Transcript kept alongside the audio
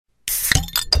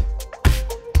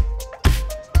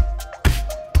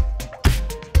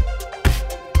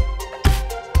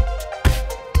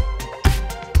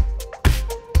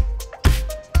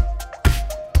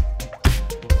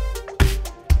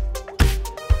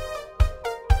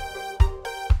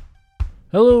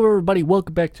Hello, everybody.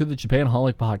 Welcome back to the Japan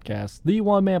Holic Podcast, the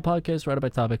one-man podcast right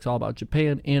about topics all about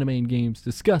Japan, anime, and games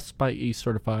discussed by a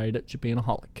certified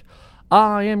Japanaholic.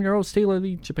 I am your host, Taylor,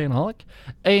 the Japanaholic,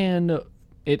 and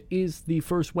it is the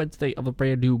first Wednesday of a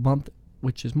brand new month,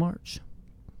 which is March.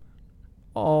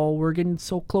 Oh, we're getting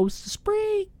so close to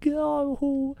spring.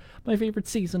 Oh, my favorite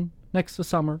season, next to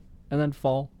summer, and then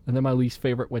fall, and then my least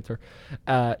favorite winter.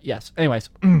 Yes, anyways.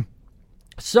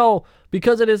 So,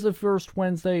 because it is the first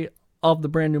Wednesday of the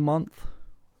brand new month,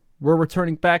 we're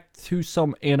returning back to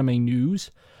some anime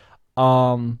news.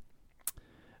 And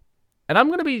I'm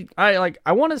gonna be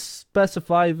I want to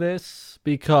specify this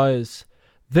because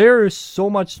there is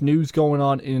so much news going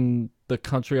on in the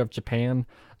country of Japan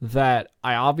that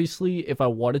I obviously, if I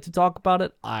wanted to talk about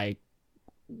it, I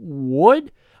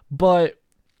would, but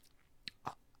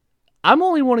I'm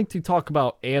only wanting to talk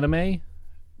about anime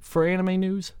for anime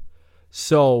news.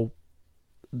 So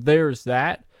there's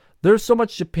that. There's so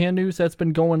much Japan news that's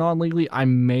been going on lately. I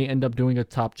may end up doing a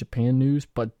top Japan news,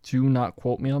 but do not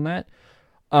quote me on that.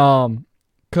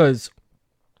 Because,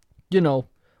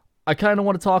 I kind of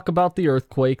want to talk about the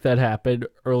earthquake that happened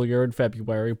earlier in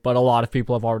February, but a lot of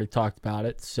people have already talked about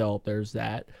it, so there's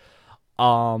that.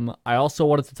 I also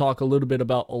wanted to talk a little bit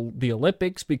about the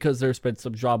Olympics because there's been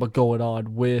some drama going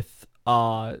on with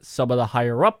some of the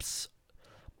higher ups.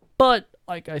 But,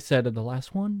 like I said in the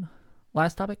last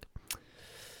topic,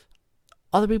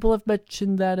 other people have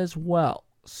mentioned that as well.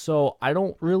 So I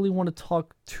don't really want to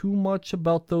talk too much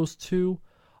about those two.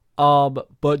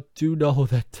 But do know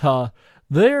that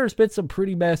there's been some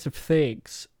pretty massive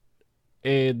things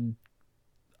in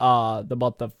the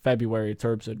month of February in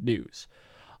terms of news.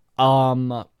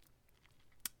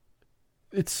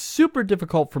 It's super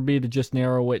difficult for me to just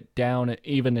narrow it down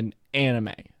even in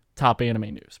top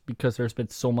anime news, because there's been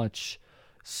so much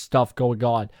stuff going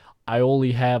on. I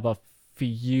only have a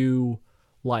few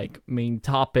main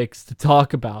topics to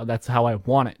talk about. That's how I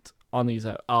want it on these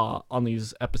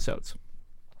episodes.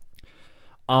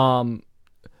 For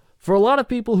a lot of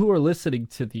people who are listening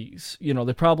to these,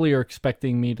 they probably are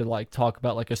expecting me to talk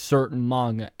about a certain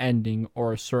manga ending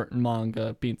or a certain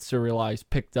manga being serialized,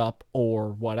 picked up,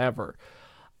 or whatever.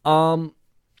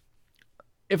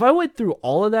 If I went through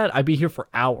all of that, I'd be here for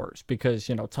hours because,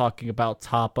 talking about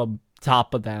top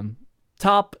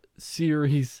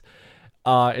series,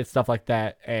 and stuff like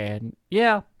that. And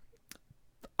yeah,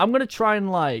 I'm gonna try and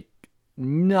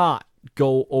not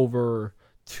go over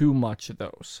too much of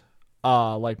those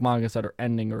mangas that are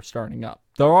ending or starting up.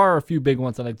 There are a few big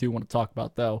ones that I do want to talk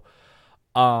about though,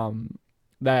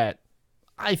 that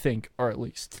I think are at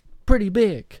least pretty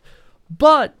big.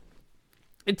 But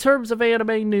in terms of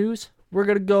anime news, we're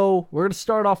gonna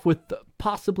start off with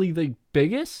possibly the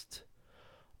biggest,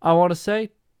 I want to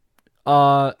say.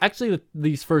 Actually,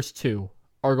 these first two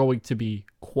are going to be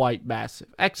quite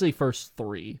massive. Actually, first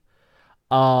three.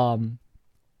 The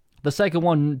second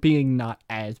one being not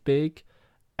as big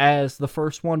as the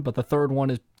first one, but the third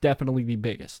one is definitely the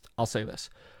biggest. I'll say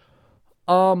this.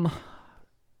 We're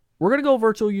gonna go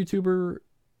virtual YouTuber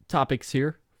topics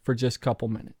here for just a couple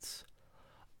minutes.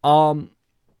 And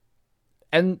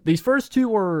these first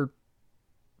two are...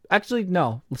 Actually,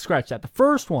 no, let's scratch that. The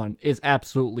first one is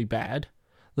absolutely bad.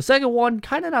 The second one,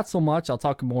 kind of not so much. I'll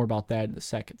talk more about that in the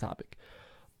second topic.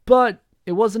 But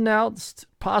it was announced,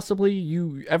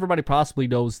 everybody possibly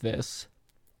knows this,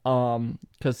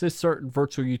 because this certain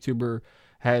virtual YouTuber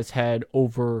has had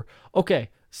over... Okay,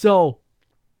 so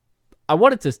I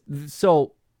wanted to...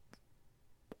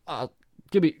 hold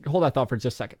that thought for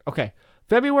just a second. Okay,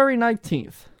 February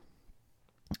 19th,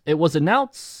 it was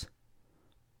announced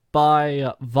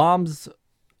by VOM's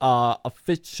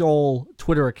official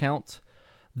Twitter account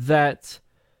that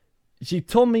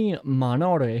Jitomi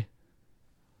Manore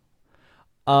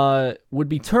would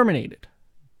be terminated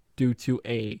due to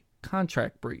a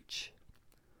contract breach.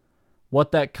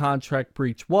 What that contract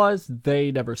breach was,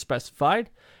 they never specified,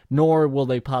 nor will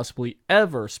they possibly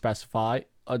ever specify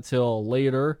until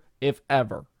later, if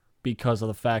ever, because of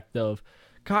the fact of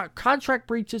contract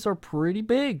breaches are pretty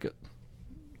big.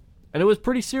 And it was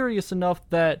pretty serious enough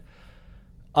that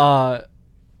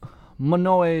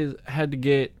Manoe had to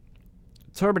get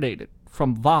terminated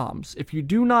from VOMs. If you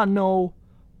do not know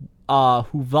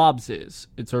who VOMs is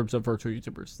in terms of virtual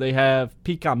YouTubers, they have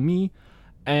Pikami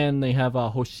and they have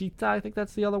Hoshita, I think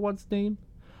that's the other one's name.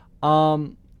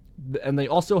 And they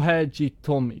also had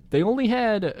Jitomi. They only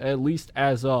had, at least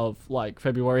as of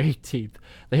February 18th,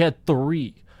 they had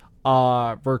 3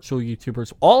 virtual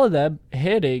YouTubers, all of them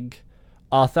hitting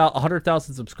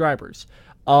 100,000 subscribers.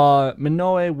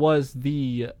 Minoe was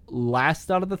the last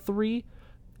out of the 3,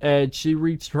 and she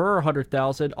reached her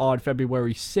 100,000 on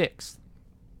February 6th.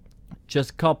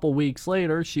 just a couple weeks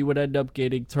later, she would end up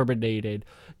getting terminated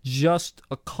just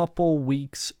a couple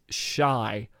weeks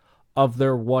shy of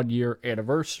their 1-year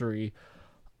anniversary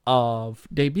of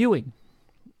debuting.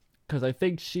 Because I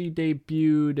think she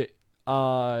debuted,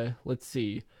 let's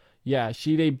see. Yeah,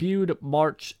 she debuted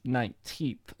March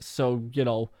 19th. So,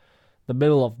 the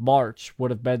middle of March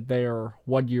would have been their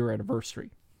 1-year anniversary.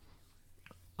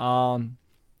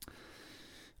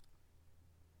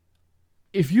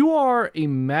 If you are a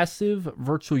massive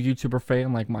virtual YouTuber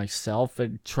fan like myself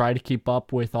and try to keep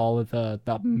up with all of the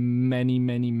many,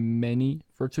 many, many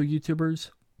virtual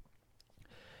YouTubers,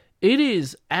 it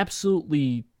is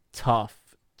absolutely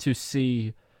tough to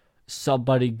see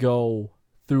somebody go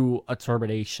through a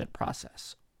termination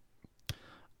process.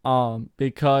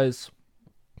 Because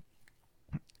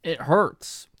it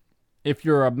hurts if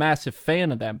you're a massive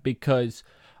fan of them, because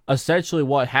essentially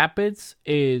what happens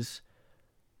is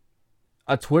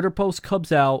a Twitter post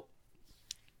comes out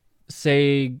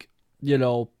saying,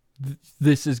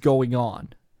 this is going on.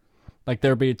 Like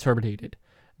they're being terminated.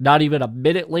 Not even a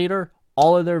minute later,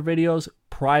 all of their videos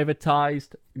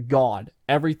privatized, gone.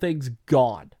 Everything's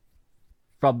gone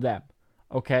from them.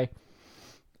 Okay?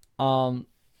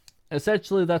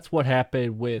 Essentially that's what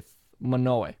happened with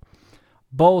Manoe.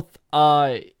 Both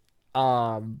Pikami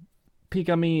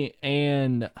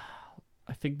and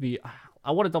I think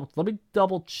let me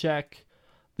double check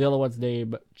the other one's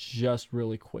name just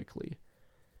really quickly.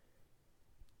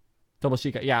 Double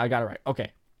Shika. Yeah, I got it right.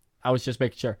 Okay. I was just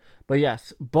making sure. But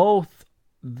yes, both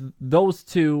those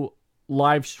two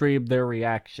live streamed their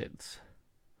reactions.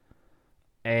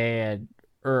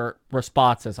 Or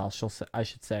responses, I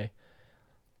should say.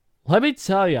 Let me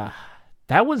tell you,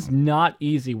 that was not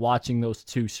easy watching those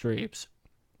two streams.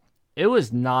 It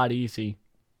was not easy.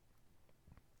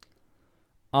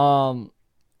 And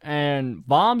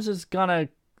Voms is gonna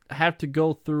have to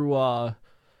go through,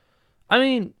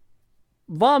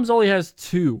 Voms only has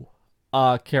 2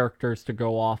 characters to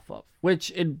go off of, which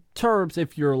in terms,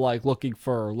 if you're like looking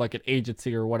for like an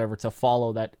agency or whatever to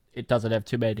follow that it doesn't have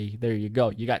too many, there you go.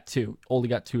 You got 2, only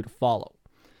got 2 to follow,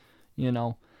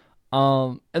 and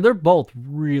they're both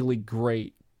really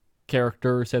great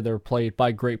characters and they're played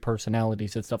by great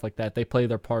personalities and stuff like that. They play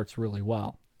their parts really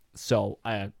well. So,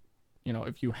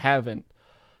 if you haven't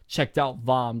checked out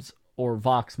Voms or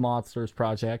Vox Monsters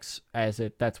projects,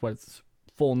 that's what its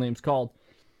full name's called,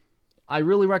 I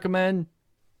really recommend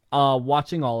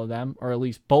watching all of them, or at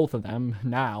least both of them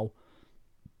now,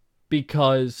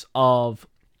 because of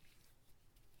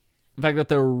the fact that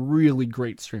they're really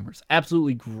great streamers.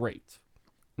 Absolutely great.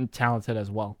 And talented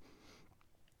as well.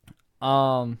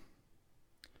 Oh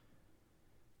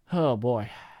boy.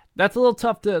 That's a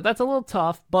little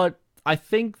tough, but I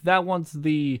think that one's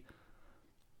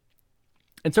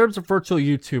in terms of virtual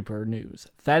YouTuber news,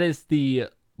 that is the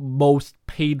most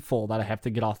painful that I have to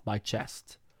get off my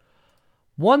chest.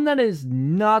 One that is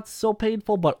not so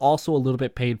painful, but also a little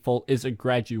bit painful, is a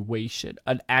graduation,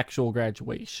 an actual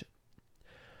graduation.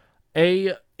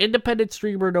 A independent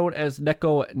streamer known as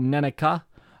Neko Neneka.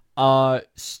 A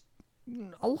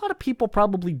lot of people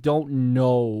probably don't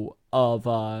know of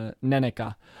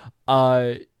Neneka.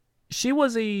 She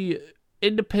was a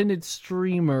independent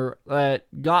streamer that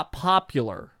got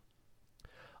popular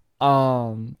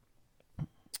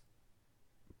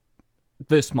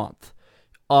this month.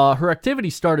 Her activity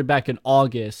started back in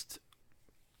August,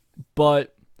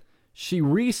 but she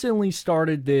recently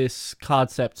started this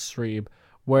concept stream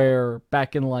where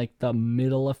back in like the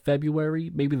middle of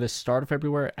February, maybe the start of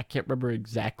February, I can't remember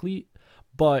exactly,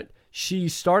 but she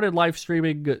started live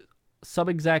streaming some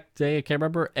exact day, I can't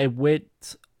remember, and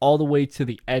went all the way to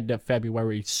the end of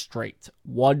February straight.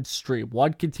 One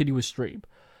continuous stream.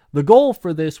 The goal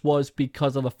for this was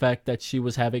because of the fact that she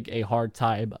was having a hard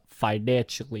time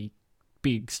financially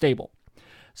being stable.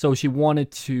 So she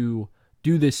wanted to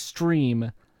do this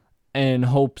stream in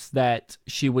hopes that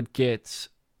she would get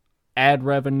ad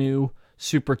revenue,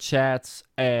 super chats,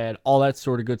 and all that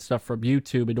sort of good stuff from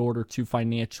YouTube in order to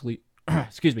financially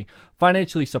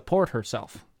support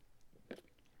herself.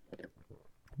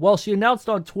 Well, she announced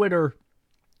on Twitter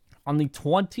on the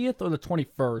 20th or the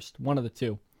 21st, one of the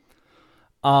two,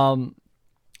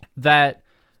 that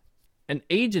an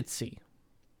agency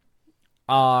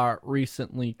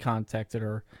recently contacted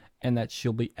her and that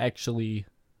she'll be actually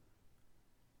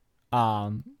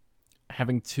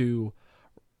having to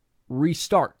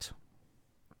restart.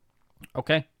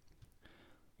 Okay?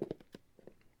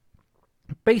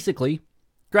 Basically,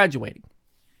 graduating.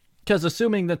 Because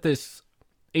assuming that this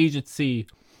agency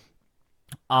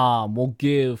will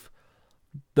give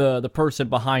the person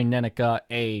behind Neneka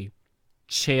a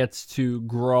chance to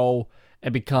grow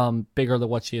and become bigger than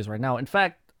what she is right now. In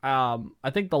fact, I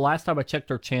think the last time I checked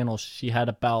her channel, she had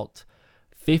about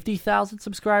 50,000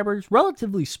 subscribers.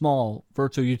 Relatively small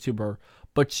virtual YouTuber,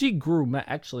 but she grew.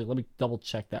 Actually, let me double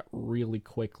check that really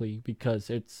quickly because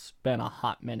it's been a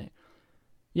hot minute.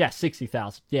 Yeah,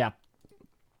 60,000. Yeah.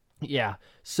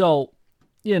 So,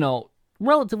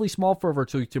 relatively small for a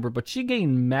virtual YouTuber, but she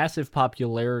gained massive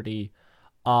popularity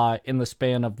in the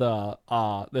span of the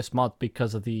this month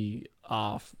because of the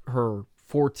her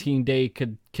 14-day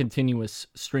continuous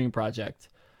stream project.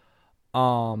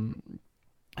 So,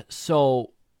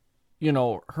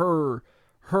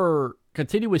 her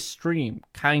continuous stream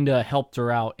kind of helped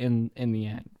her out in the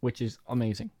end, which is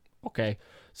amazing. Okay,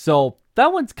 so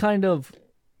that one's kind of,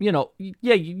 yeah,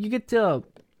 you get to,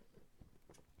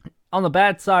 on the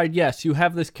bad side, yes, you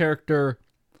have this character,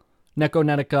 Neko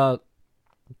Nenica,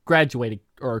 graduating,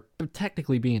 or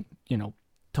technically being,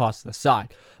 tossed to the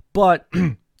side. But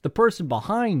the person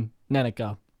behind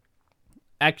Nenica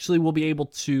actually will be able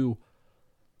to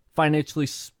financially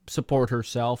support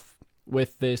herself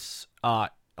with this, well,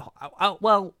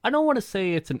 I don't want to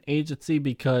say it's an agency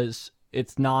because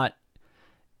it's not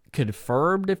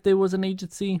confirmed if there was an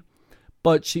agency,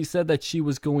 but she said that she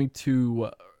was going to,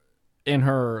 in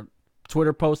her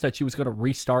Twitter post, that she was going to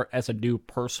restart as a new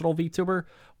personal VTuber,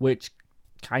 which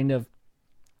kind of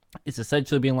is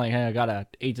essentially being like, hey, I got an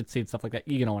agency and stuff like that.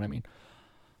 You know what I mean?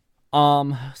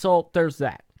 So there's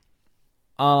that.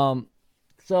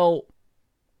 So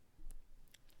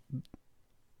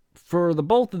for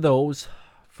both of those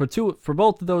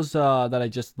that I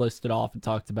just listed off and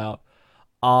talked about,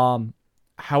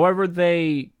 however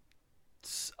they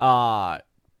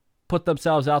put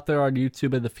themselves out there on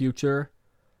YouTube in the future,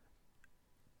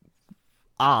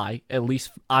 at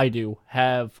least I do,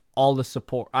 have all the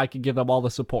support. I could give them all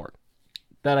the support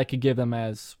that I could give them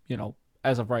as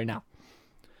of right now.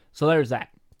 So there's that.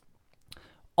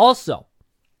 Also,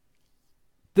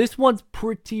 this one's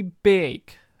pretty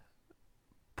big.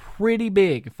 Pretty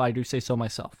big, if I do say so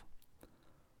myself,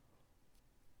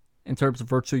 in terms of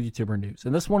virtual YouTuber news.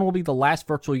 And this one will be the last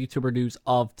virtual YouTuber news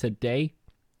of today.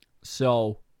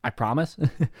 So, I promise.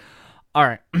 All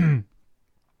right.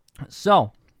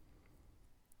 So,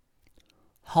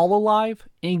 Hololive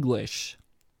English,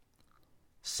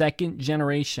 second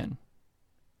generation,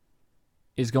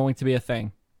 is going to be a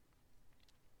thing.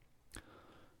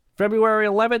 February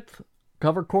 11th,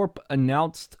 Cover Corp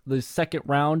announced the second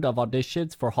round of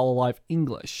auditions for Hololive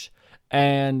English.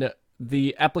 And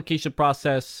the application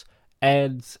process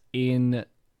ends in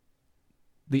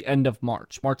the end of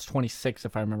March 26th,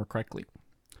 if I remember correctly.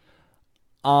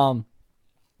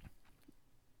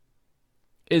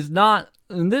 Is not,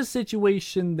 in this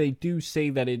situation, they do say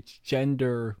that it's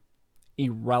gender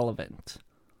irrelevant.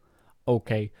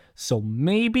 Okay, so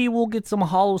maybe we'll get some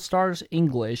Hollow Stars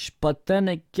English, but then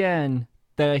again,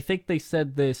 I think they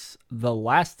said this the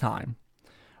last time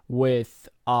with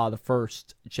the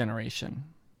first generation.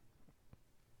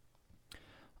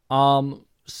 Some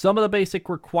of the basic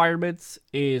requirements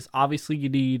is obviously you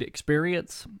need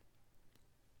experience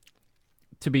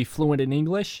to be fluent in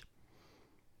English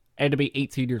and to be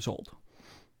 18 years old.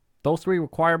 Those three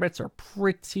requirements are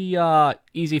pretty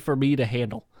easy for me to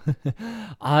handle.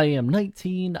 I am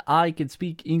 19. I can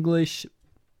speak English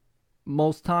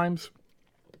most times.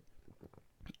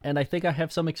 And I think I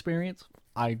have some experience.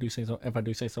 I do say so. If I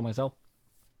do say so myself,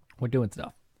 we're doing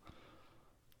stuff.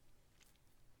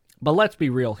 But let's be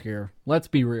real here. Let's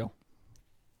be real.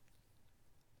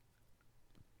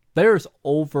 There's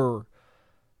over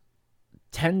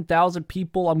 10,000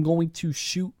 people I'm going to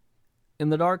shoot in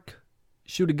the dark.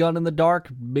 Shoot a gun in the dark.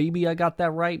 Maybe I got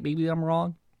that right. Maybe I'm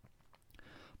wrong.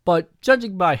 But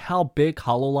judging by how big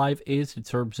Hololive is in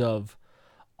terms of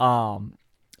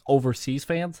overseas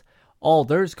fans,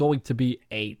 there's going to be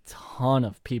a ton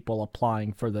of people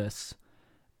applying for this.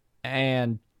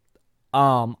 And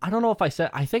I don't know if I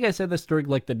think I said this during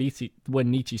like when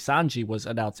Nichi Sanji was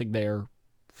announcing their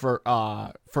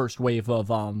first wave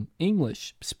of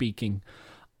English speaking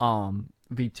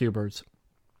VTubers.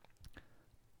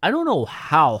 I don't know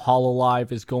how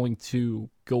Hololive is going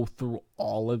to go through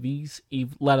all of these,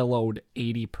 let alone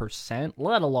 80%,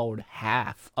 let alone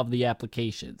half of the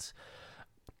applications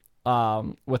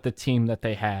with the team that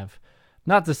they have.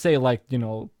 Not to say like,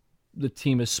 the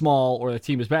team is small or the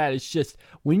team is bad. It's just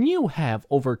when you have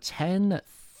over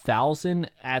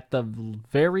 10,000 at the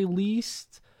very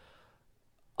least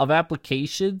of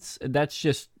applications, that's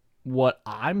just what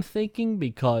I'm thinking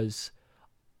because,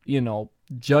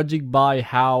 judging by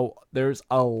how there's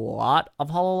a lot of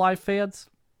Hololive fans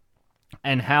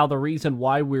and how the reason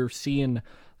why we're seeing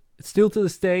still to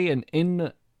this day and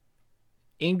in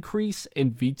increase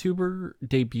in VTuber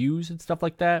debuts and stuff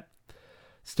like that,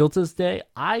 still to this day,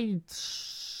 I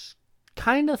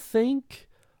kind of think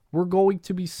we're going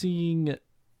to be seeing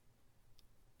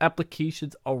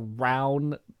applications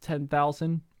around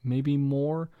 10,000, maybe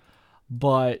more.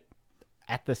 But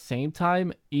at the same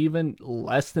time, even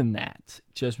less than that,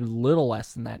 just a little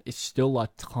less than that, is still a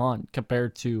ton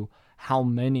compared to how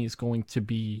many is going to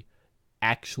be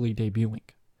actually debuting.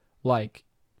 Like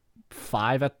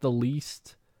 5 at the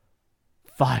least,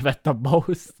 5 at the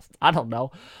most. I don't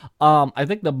know. I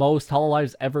think the most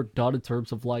Hololive's ever done in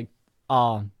terms of like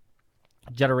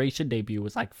generation debut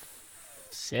was like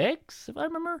 6, if I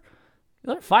remember.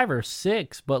 Either 5 or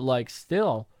 6, but like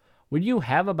still, when you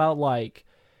have about like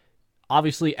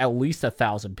obviously at least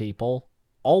 1,000 people,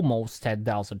 almost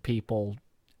 10,000 people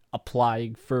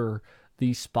applying for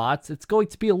these spots, it's going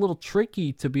to be a little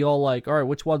tricky to be all like, all right,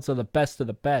 which ones are the best of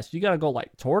the best? You got to go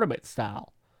like tournament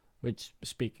style, which,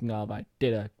 speaking of, I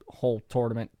did a whole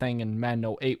tournament thing in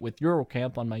Madden 08 with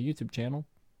Eurocamp on my YouTube channel.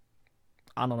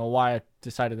 I don't know why I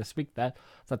decided to speak that.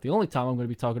 It's not the only time I'm going to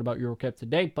be talking about Eurocamp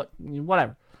today, but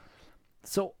whatever.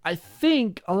 So I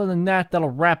think, other than that, that'll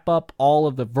wrap up all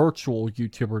of the virtual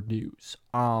YouTuber news.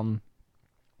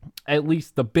 At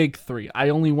least the big 3. I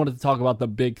only wanted to talk about the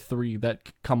big 3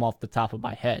 that come off the top of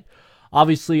my head.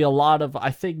 Obviously, a lot of,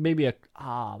 I think maybe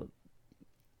I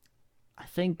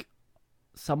think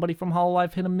somebody from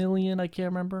Hololive hit 1 million. I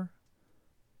can't remember.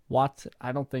 Watson,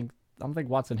 I don't think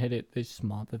Watson hit it this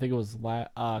month. I think it was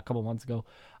a couple months ago.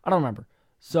 I don't remember.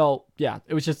 So, yeah,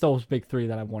 it was just those big 3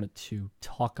 that I wanted to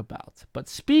talk about. But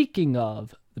speaking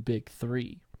of the big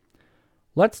 3,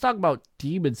 let's talk about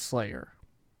Demon Slayer.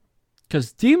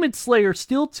 Because Demon Slayer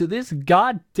still to this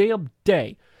goddamn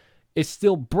day is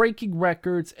still breaking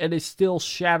records and is still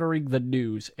shattering the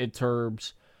news in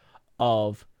terms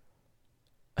of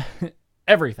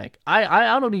everything.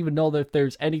 I don't even know that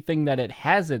there's anything that it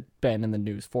hasn't been in the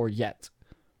news for yet.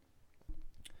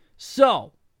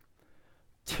 So,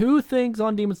 2 things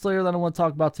on Demon Slayer that I want to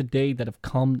talk about today that have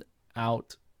come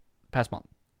out past month.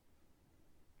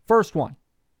 First one,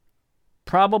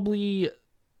 probably,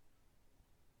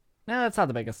 that's not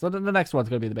the biggest. The next one's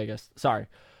going to be the biggest. Sorry.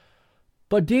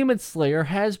 But Demon Slayer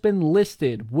has been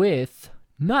listed with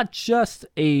not just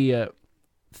a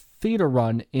theater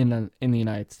run in the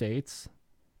United States,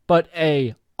 but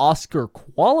a Oscar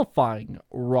qualifying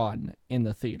run in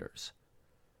the theaters.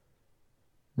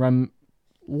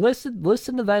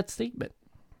 Listen to that statement.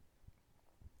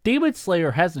 Demon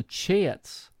Slayer has a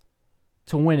chance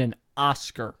to win an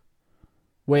Oscar,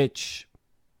 which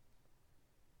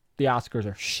the Oscars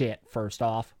are shit, first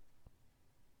off.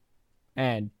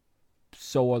 And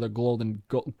so are the Golden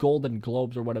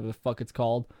Globes or whatever the fuck it's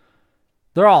called.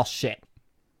 They're all shit.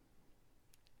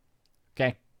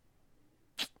 Okay.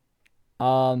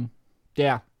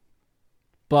 Yeah.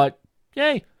 But,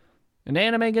 yay. An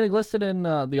anime getting listed in the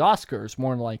Oscars,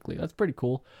 more than likely. That's pretty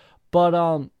cool.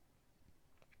 But,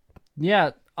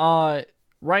 yeah.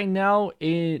 Right now,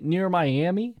 near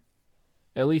Miami,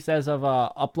 at least as of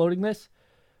uploading this,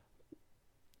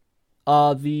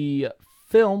 the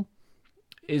film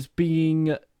is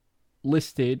being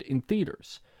listed in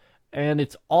theaters. And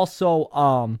it's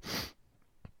also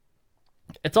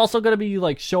going to be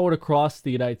like shown across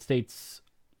the United States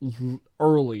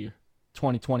early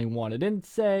 2021. It didn't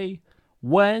say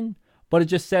when, but it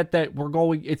just said that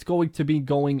it's going to be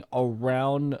going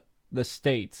around the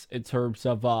states in terms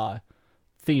of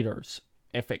theaters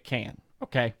if it can.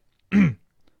 Okay.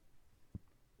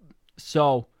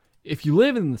 So, if you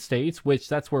live in the States, which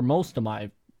that's where most of my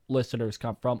listeners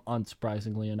come from,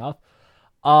 unsurprisingly enough,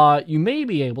 you may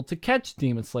be able to catch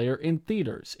Demon Slayer in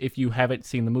theaters if you haven't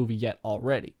seen the movie yet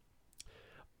already.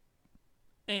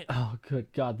 And, oh,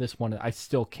 good God, this one, I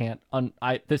still can't.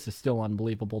 This is still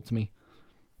unbelievable to me.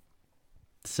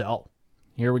 So,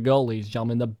 here we go, ladies and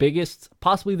gentlemen.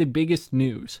 Possibly the biggest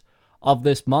news of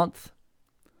this month,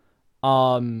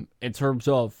 in terms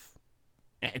of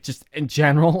just in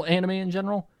general, anime in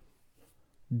general.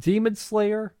 Demon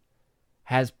Slayer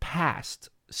has passed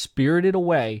Spirited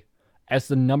Away as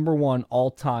the #1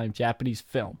 all-time Japanese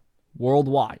film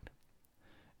worldwide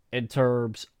in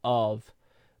terms of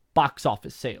box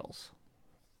office sales.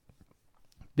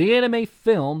 The anime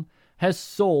film has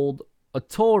sold a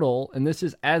total, and this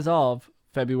is as of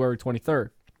February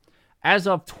 23rd,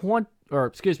 a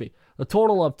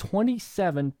total of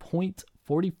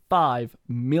 27.45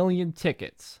 million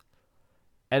tickets,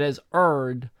 and has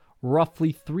earned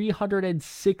roughly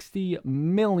 $360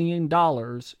 million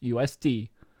USD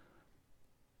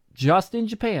just in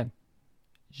Japan,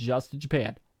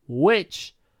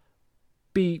 which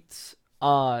beats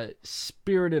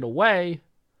Spirited Away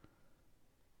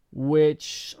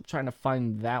which I'm trying to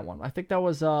find that one. I think that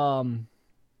was let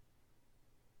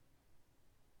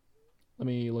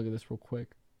me look at this real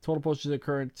quick. Total postage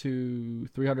occurred to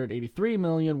 383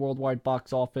 million worldwide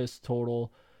box office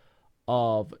total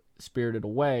of Spirited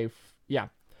Away. Yeah.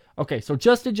 Okay, so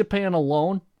just in Japan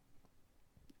alone,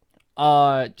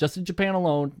 Demon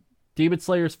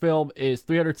Slayer's film is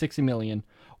 360 million.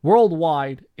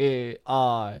 Worldwide,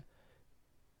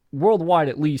 worldwide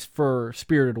at least for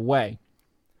Spirited Away,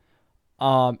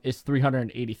 is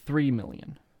 383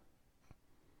 million.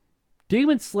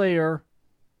 Demon Slayer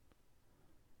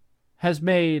has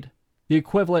made the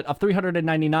equivalent of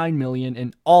 399 million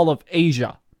in all of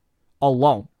Asia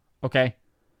alone. Okay?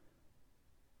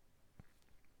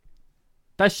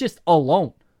 That's just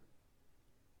alone.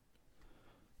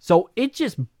 So it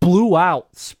just blew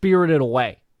out Spirited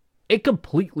Away. It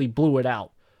completely blew it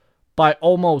out by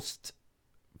almost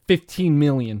 15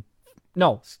 million.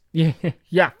 No,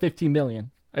 yeah, 15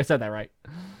 million. I said that right.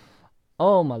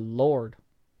 Oh my lord.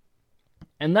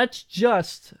 And that's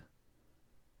just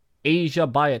Asia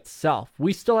by itself.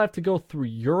 We still have to go through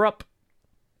Europe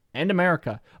and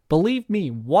America. Believe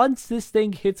me, once this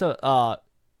thing hits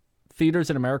theaters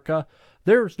in America,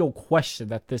 there's no question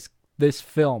that this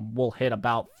film will hit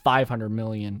about 500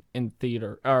 million in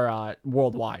theater or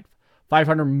worldwide.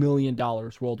 $500 million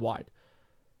worldwide.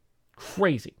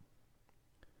 Crazy.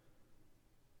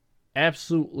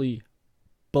 Absolutely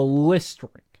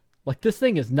blistering. Like, this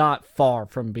thing is not far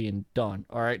from being done,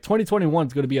 all right? 2021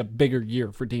 is going to be a bigger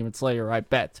year for Demon Slayer, I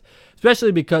bet.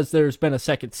 Especially because there's been a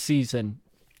second season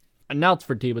announced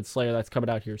for Demon Slayer that's coming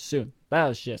out here soon.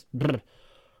 That is just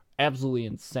absolutely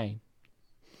insane.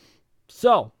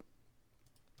 So,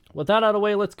 with that out of the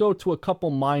way, let's go to a couple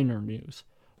minor news.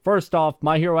 First off,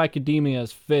 My Hero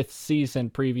Academia's 5th season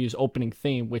previews opening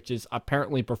theme, which is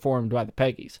apparently performed by the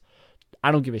Peggies.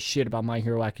 I don't give a shit about My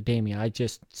Hero Academia. I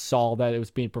just saw that it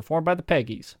was being performed by the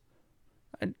Peggies.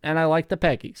 And I like the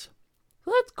Peggies.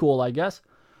 So that's cool, I guess.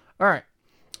 Alright.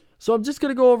 So I'm just going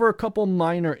to go over a couple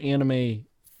minor anime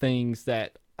things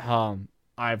that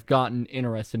I've gotten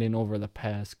interested in over the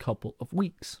past couple of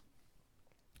weeks.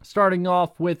 Starting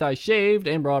off with I Shaved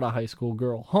and Brought a High School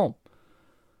Girl Home.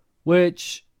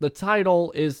 Which, the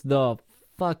title is the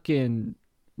fucking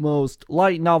most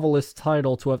light novelist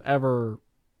title to have ever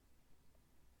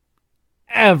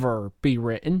be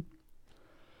written.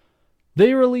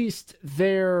 They released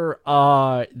their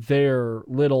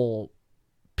little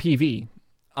PV.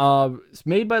 It's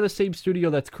made by the same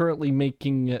studio that's currently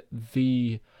making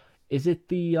the... Is it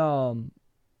the...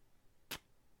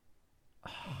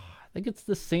 I think it's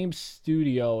the same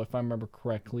studio, if I remember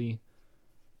correctly,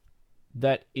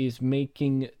 that is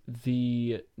making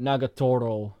the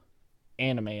Nagatoro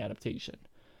anime adaptation.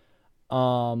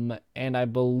 And I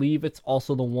believe it's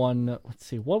also the one, let's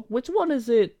see, which one is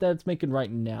it that's making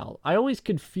right now? I always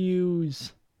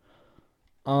confuse,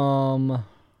 is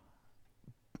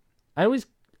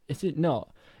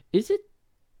it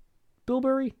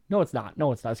Bilberry? No, it's not,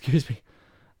 excuse me.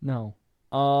 No.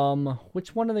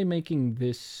 Which one are they making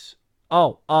this?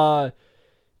 Jakuchara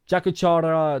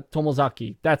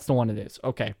Tomozaki. That's the one it is.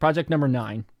 Okay, project number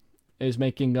 9 is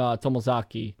making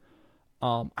Tomozaki.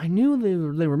 I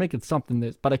knew they were making something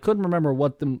this, but I couldn't remember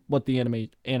what the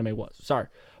anime was. Sorry,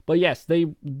 but yes, they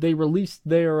released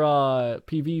their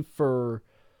PV for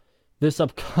this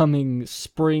upcoming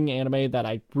spring anime that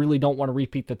I really don't want to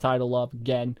repeat the title of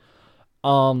again.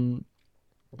 And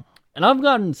I've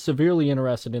gotten severely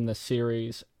interested in this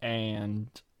series, and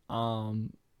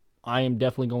I am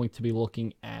definitely going to be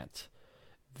looking at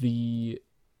the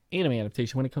anime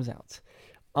adaptation when it comes out.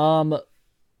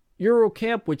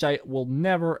 Eurocamp, which I will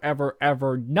never, ever,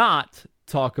 ever not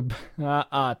talk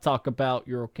about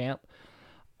Eurocamp,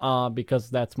 because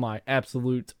that's my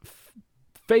absolute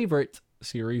favorite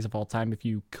series of all time, if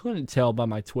you couldn't tell by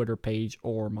my Twitter page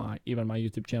or even my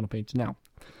YouTube channel page. Now,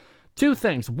 2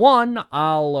 things. One,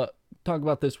 I'll talk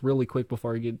about this really quick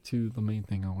before I get to the main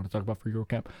thing I want to talk about for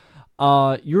Eurocamp.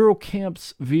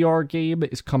 Eurocamp's VR game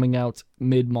is coming out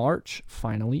mid-March,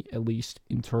 finally, at least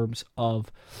in terms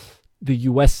of the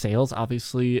US sales.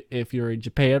 Obviously, if you're in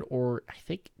Japan or I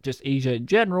think just Asia in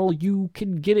general, you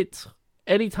can get it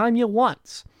anytime you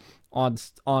want on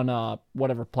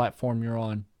whatever platform you're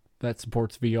on that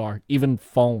supports VR. Even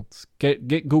phones. Get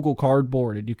Google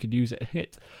Cardboard and you could use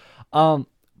it.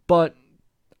 But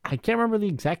I can't remember the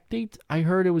exact date. I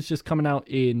heard it was just coming out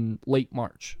in late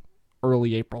March,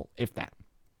 early April, if that.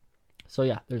 So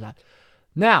yeah, there's that.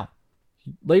 Now,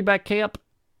 Laid Back Camp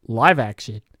live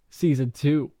action season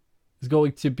 2 is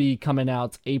going to be coming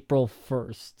out April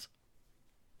 1st.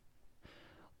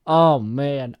 Oh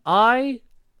man, I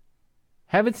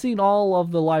Haven't seen all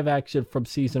of the live action from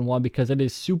season 1 because it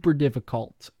is super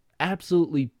difficult.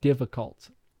 Absolutely difficult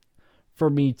for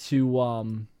me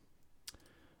to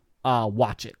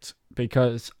watch it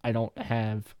because I don't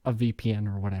have a VPN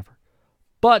or whatever.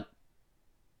 But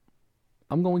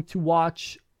I'm going to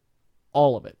watch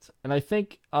all of it. And I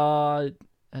think, as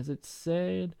it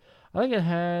said, I think it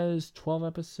has 12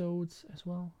 episodes as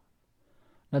well.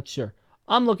 Not sure.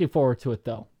 I'm looking forward to it,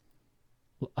 though.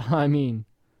 I mean,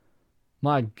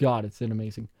 my God, it's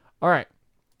amazing. All right.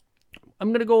 I'm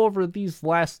going to go over these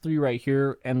last 3 right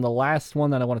here. And the last one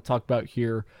that I want to talk about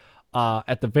here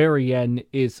at the very end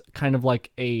is kind of like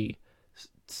a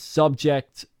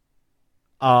subject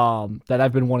that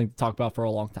I've been wanting to talk about for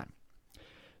a long time.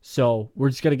 So we're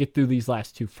just going to get through these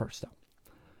last 2 first, though.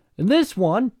 And this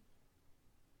one,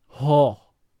 oh,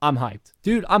 I'm hyped.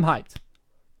 Dude, I'm hyped.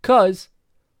 Because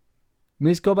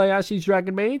Miss Kobayashi's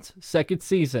Dragon Maids, 2nd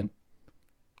season,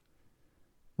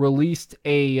 released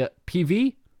a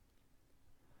PV,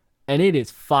 and it is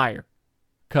fire.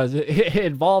 Because it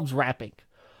involves rapping.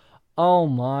 Oh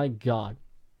my God.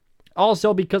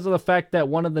 Also, because of the fact that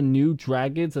one of the new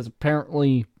dragons is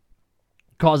apparently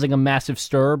causing a massive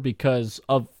stir because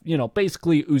of,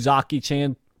 basically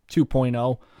Uzaki-chan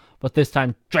 2.0, but this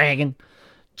time dragon.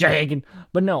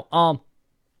 But no,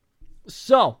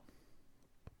 so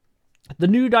the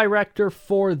new director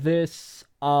for this,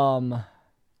 the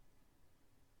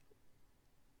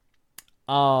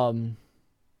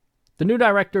new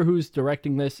director who's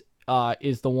directing this,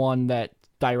 is the one that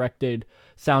directed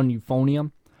Sound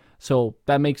Euphonium. So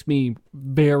that makes me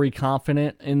very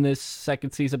confident in this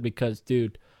 2nd season because,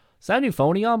 dude, Sound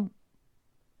Euphonium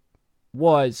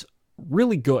was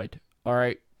really good. All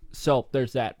right. So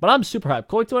there's that. But I'm super hyped.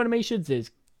 KYOTO Animations is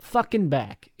fucking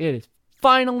back. It is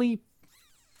finally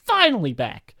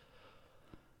back.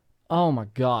 Oh my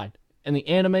God. And the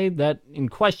anime that in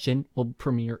question will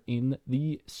premiere in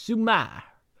the summer.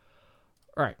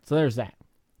 All right. So there's that.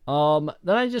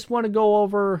 Then I just want to go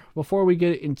over, before we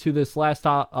get into this last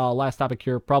topic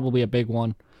here, probably a big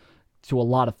one to a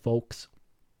lot of folks.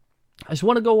 I just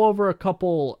want to go over a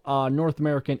couple North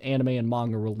American anime and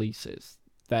manga releases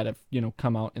that have,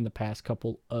 come out in the past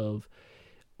couple of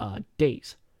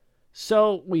days.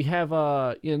 So we have,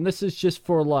 and this is just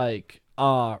for like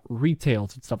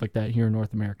retails and stuff like that here in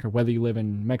North America, whether you live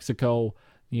in Mexico,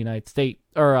 the United States,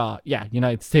 or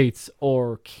United States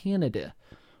or Canada.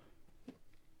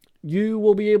 You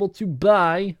will be able to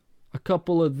buy a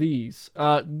couple of these.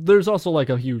 There's also like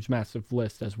a huge, massive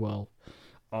list as well,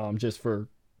 just for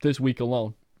this week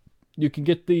alone. You can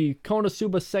get the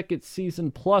Konosuba 2nd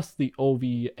season plus the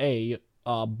OVA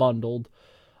bundled.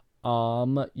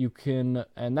 You can,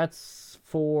 and that's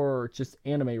for just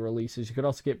anime releases. You could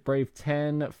also get Brave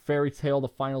 10, Fairy Tail the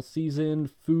final season,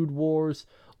 Food Wars,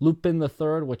 Lupin the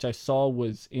Third, which I saw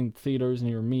was in theaters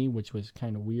near me, which was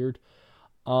kind of weird.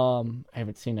 I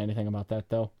haven't seen anything about that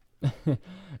though.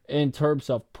 In terms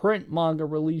of print manga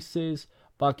releases,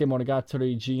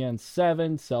 Bakemonogatari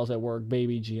GN7, Cells at Work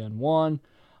Baby GN1.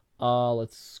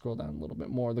 Let's scroll down a little bit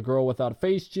more. The Girl Without a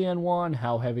Face GN1,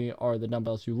 How Heavy Are the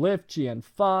Dumbbells You Lift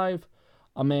GN5,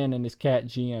 A Man and His Cat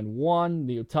GN1,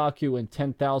 The Otaku in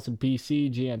 10,000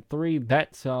 BC GN3.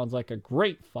 That sounds like a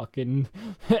great fucking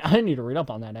I need to read up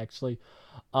on that actually.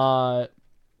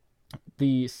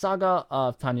 The Saga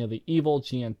of Tanya the Evil,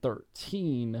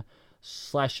 GN13.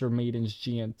 Slasher Maidens,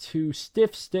 GN2.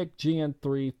 Stiff Stick,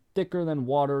 GN3. Thicker Than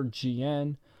Water,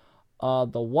 GN.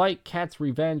 The White Cat's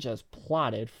Revenge as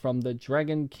Plotted from the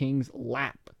Dragon King's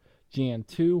Lap,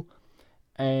 GN2.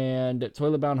 And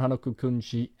Toilet Bound Hanoku-kun,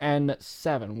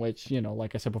 GN7, which,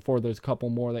 like I said before, there's a couple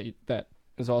more that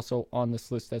is also on this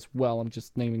list as well. I'm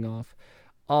just naming off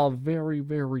a very,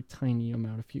 very tiny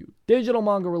amount of few. Digital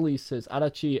manga releases,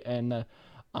 Adachi and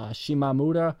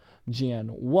Shimamura,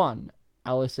 GN1.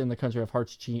 Alice in the Country of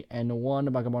Hearts, GN1.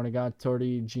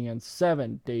 Bakemonogatari,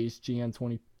 GN7. Days,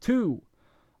 GN22.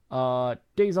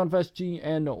 Days on Fest,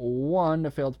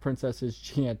 GN1. Failed Princesses,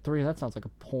 GN3. That sounds like a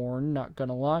porn, not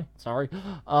gonna lie. Sorry.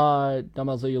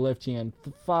 Dumbbells That You Lift,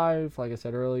 GN5. Like I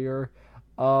said earlier.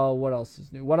 What else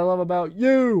is new? What I Love About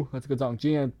You. That's a good song.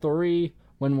 GN3.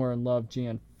 When We're in Love,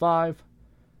 GN5.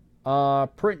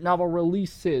 Print novel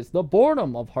releases. The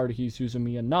Boredom of Haruhi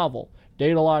Suzumiya novel.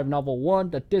 Date Alive novel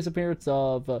 1. The Disappearance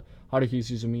of Haruhi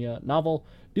Suzumiya novel.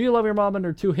 Do You Love Your Mom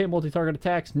Under 2 Hit Multi-Target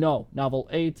Attacks? No. Novel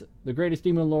 8. The Greatest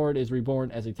Demon Lord is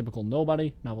Reborn as a Typical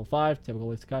Nobody. Novel 5. Typical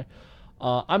Isekai.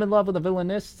 I'm in Love with a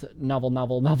Villainess. Novel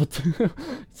 2.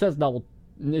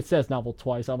 It says novel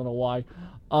twice. I don't know why.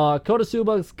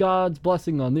 Konosuba's God's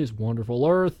Blessing on This Wonderful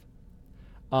Earth.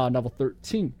 Novel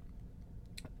 13.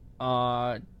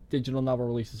 digital novel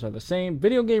releases are the same.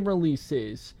 Video game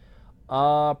releases.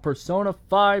 Persona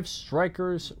 5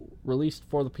 Strikers released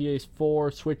for the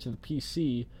PS4, Switch, and the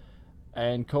PC.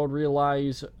 And Code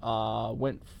Realize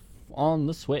went on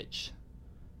the Switch.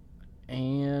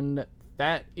 And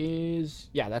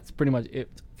that's pretty much it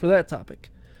for that topic.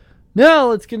 Now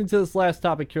let's get into this last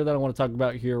topic here that I want to talk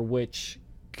about here, which,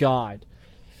 God,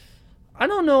 I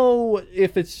don't know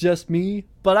if it's just me,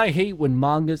 but I hate when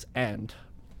mangas end.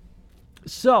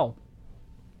 So,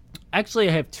 actually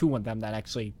I have two of them that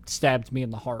actually stabbed me in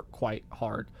the heart quite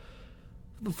hard.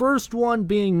 The first one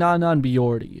being Nanan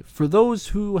Biordi. For those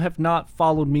who have not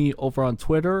followed me over on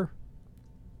Twitter,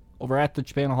 over at the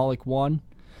Japanaholic 1,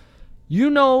 you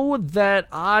know that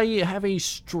I have a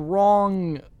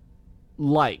strong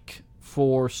like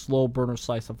for slow burner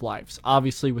slice of lives.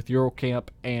 Obviously with Eurocamp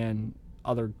and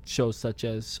other shows such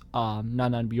as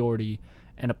Nanan Biordi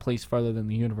and A Place Farther Than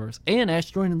the Universe and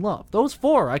Asteroid in Love. Those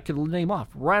four I could name off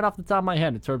right off the top of my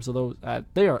head in terms of those.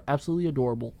 They are absolutely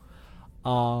adorable.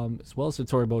 As well as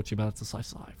Satori Mochi, but that's a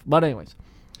slice of life. But anyways.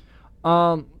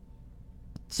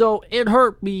 So it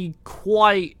hurt me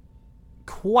quite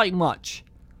much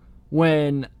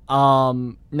when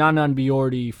Nanan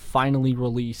Biordi finally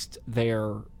released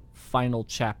their final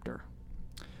chapter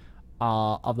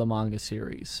of the manga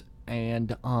series.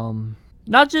 And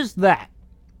not just that,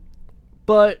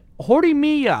 but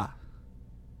Horimiya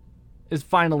is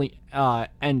finally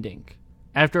ending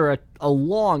after a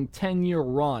long 10-year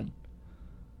run.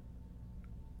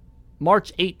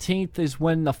 March 18th is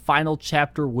when the final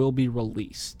chapter will be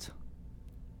released.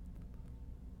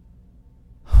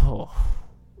 Oh.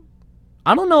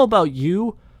 I don't know about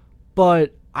you,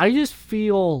 but I just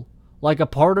feel like a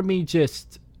part of me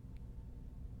just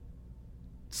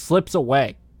slips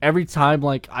away every time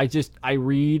like I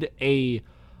read a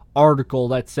article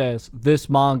that says this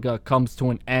manga comes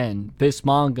to an end, this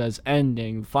manga is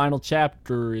ending, the final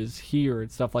chapter is here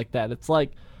and stuff like that. It's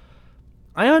like,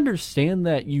 I understand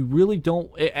that you really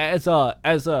don't, as a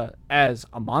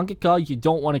mangaka, you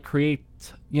don't want to create,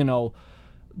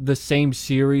 the same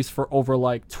series for over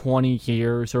like 20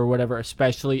 years or whatever,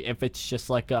 especially if it's just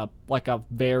like a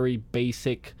very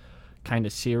basic kind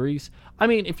of series. I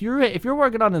mean, if you're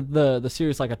working on the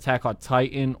series like Attack on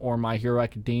Titan or My Hero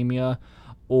Academia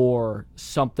or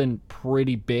something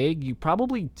pretty big, you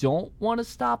probably don't want to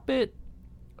stop it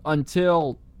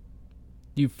until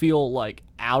you feel like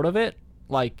out of it.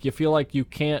 Like, you feel like you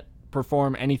can't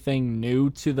perform anything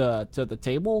new to the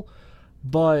table.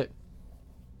 But,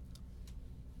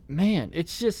 man,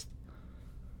 it's just,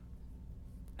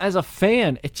 as a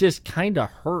fan, it just kind of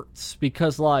hurts.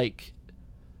 Because, like,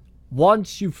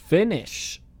 once you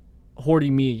finish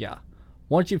Horimiya,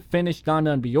 once you finish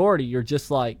Nanan Biordi, you're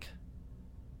just like,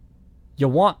 you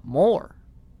want more.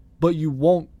 But you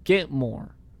won't get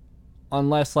more.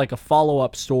 Unless like a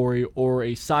follow-up story or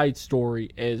a side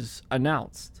story is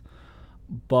announced.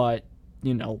 But,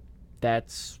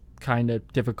 that's kind of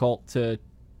difficult to,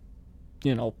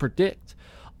 predict.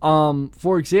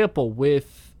 For example,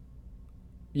 with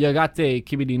Yagate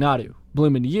Kimi ni Naru,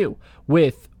 Bloom into You,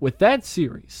 with that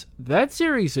series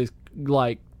is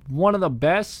like one of the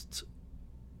best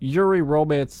Yuri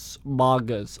romance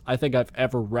mangas I think I've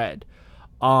ever read.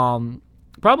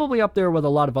 Probably up there with a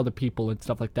lot of other people and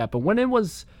stuff like that. But when it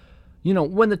was,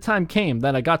 when the time came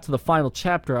that I got to the final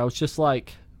chapter, I was just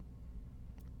like,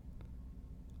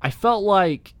 I felt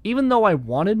like, even though I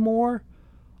wanted more,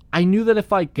 I knew that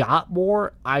if I got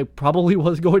more, I probably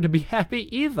wasn't going to be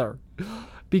happy either.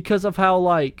 Because of how,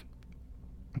 like,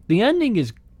 the ending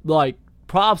is, like,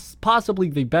 possibly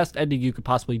the best ending you could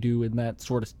possibly do in that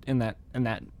in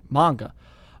that manga.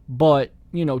 But,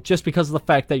 just because of the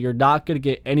fact that you're not going to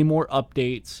get any more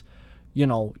updates, you're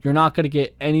not going to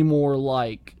get any more,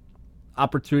 like,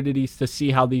 opportunities to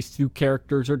see how these two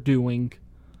characters are doing,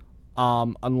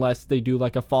 unless they do,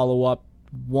 like, a follow-up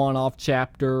one-off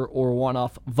chapter or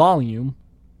one-off volume.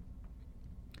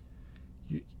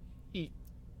 It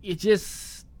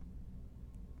just,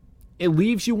 it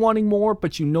leaves you wanting more,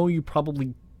 but you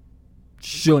probably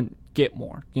shouldn't get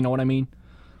more. You know what I mean?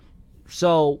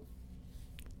 So,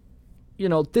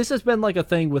 this has been like a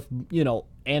thing with,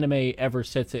 anime ever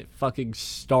since it fucking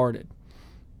started.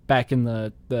 Back in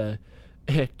the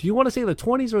do you want to say the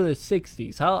 20s or the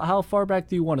 60s? How far back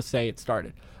do you want to say it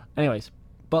started? Anyways,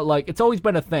 but like, it's always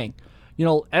been a thing.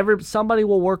 Somebody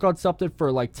will work on something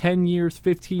for like 10 years,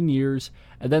 15 years,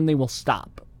 and then they will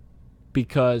stop.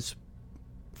 Because,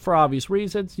 for obvious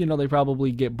reasons, they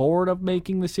probably get bored of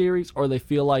making the series, or they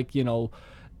feel like,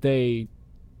 they've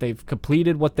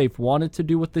completed what they've wanted to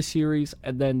do with the series,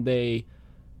 and then they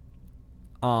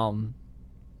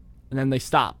and then they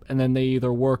stop, and then they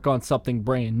either work on something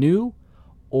brand new,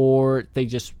 or they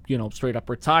just, straight up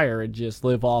retire and just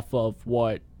live off of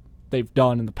what they've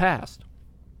done in the past.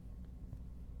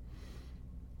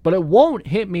 But it won't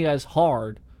hit me as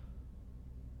hard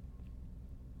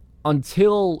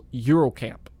until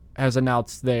Eurocamp has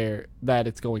announced that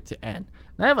it's going to end.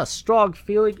 And I have a strong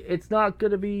feeling it's not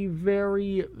going to be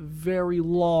very, very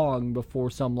long before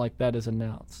something like that is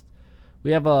announced.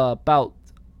 We have about,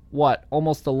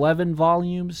 almost 11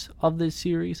 volumes of this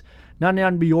series.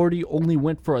 99 Bjordi only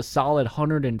went for a solid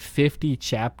 150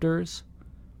 chapters.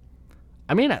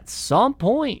 I mean, at some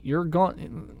point,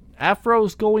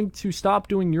 Afro's going to stop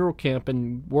doing Eurocamp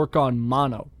and work on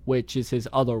Mono, which is his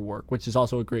other work, which is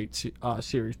also a great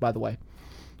series, by the way,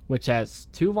 which has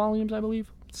 2 volumes, I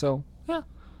believe. So, yeah,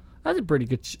 that's a pretty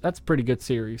good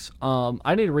series.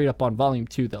 I need to read up on volume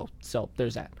 2, though, so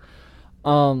there's that.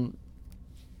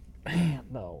 Man,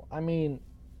 no, I mean,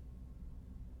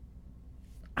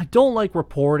 I don't like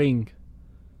reporting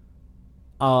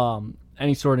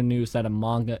any sort of news that a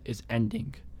manga is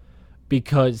ending,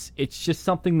 because it's just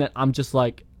something that I'm just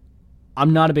like,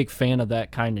 I'm not a big fan of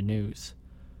that kind of news,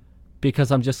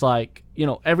 because I'm just like,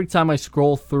 every time I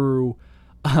scroll through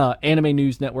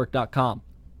AnimeNewsNetwork.com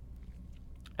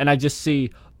and I just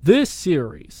see this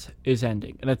series is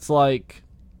ending, and it's like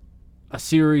a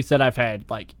series that I've had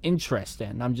like interest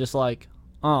in, I'm just like,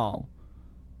 oh,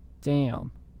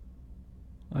 damn.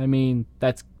 I mean,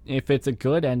 if it's a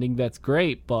good ending, that's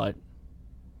great, but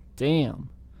damn.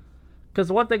 Because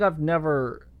one thing I've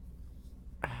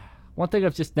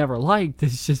just never liked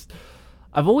is just,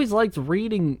 I've always liked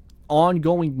reading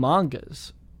ongoing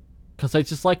mangas, because I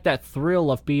just like that thrill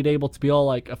of being able to be all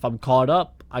like, if I'm caught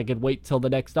up, I can wait till the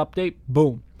next update,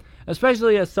 boom.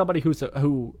 Especially as somebody who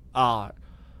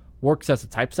works as a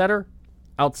typesetter,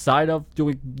 outside of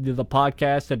doing the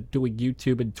podcast and doing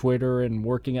YouTube and Twitter and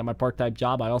working at my part-time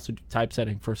job, I also do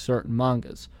typesetting for certain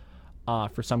mangas,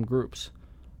 for some groups.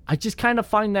 I just kind of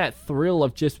find that thrill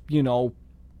of just,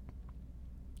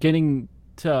 getting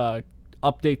to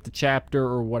update the chapter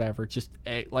or whatever, just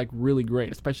like really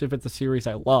great, especially if it's a series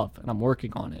I love and I'm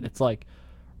working on it. It's like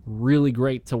really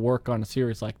great to work on a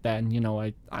series like that. And,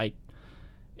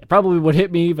 it probably would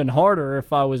hit me even harder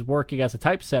if I was working as a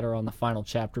typesetter on the final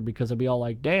chapter, because I'd be all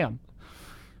like, damn,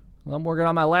 I'm working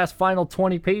on my last final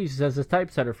 20 pages as a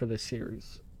typesetter for this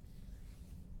series.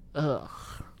 Ugh.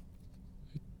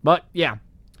 But, yeah.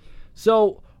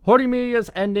 So, Horde Media's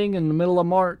ending in the middle of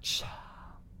March.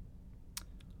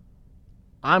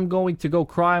 I'm going to go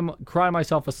cry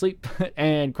myself asleep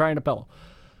and cry in a pillow.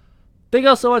 Thank you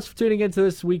all so much for tuning into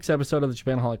this week's episode of the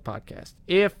Japanaholic Podcast.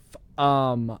 If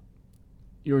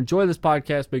you enjoy this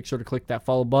podcast, make sure to click that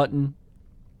follow button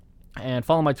and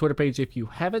follow my Twitter page if you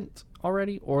haven't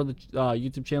already, or the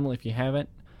YouTube channel if you haven't.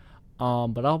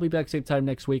 But I'll be back same time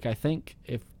next week, I think,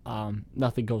 if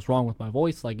nothing goes wrong with my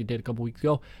voice like it did a couple weeks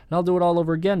ago. And I'll do it all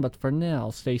over again. But for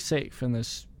now, stay safe in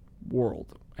this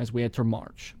world as we enter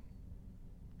March.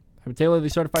 I'm Taylor, the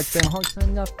Certified Japanaholic,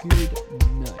 signing off.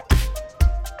 Good night.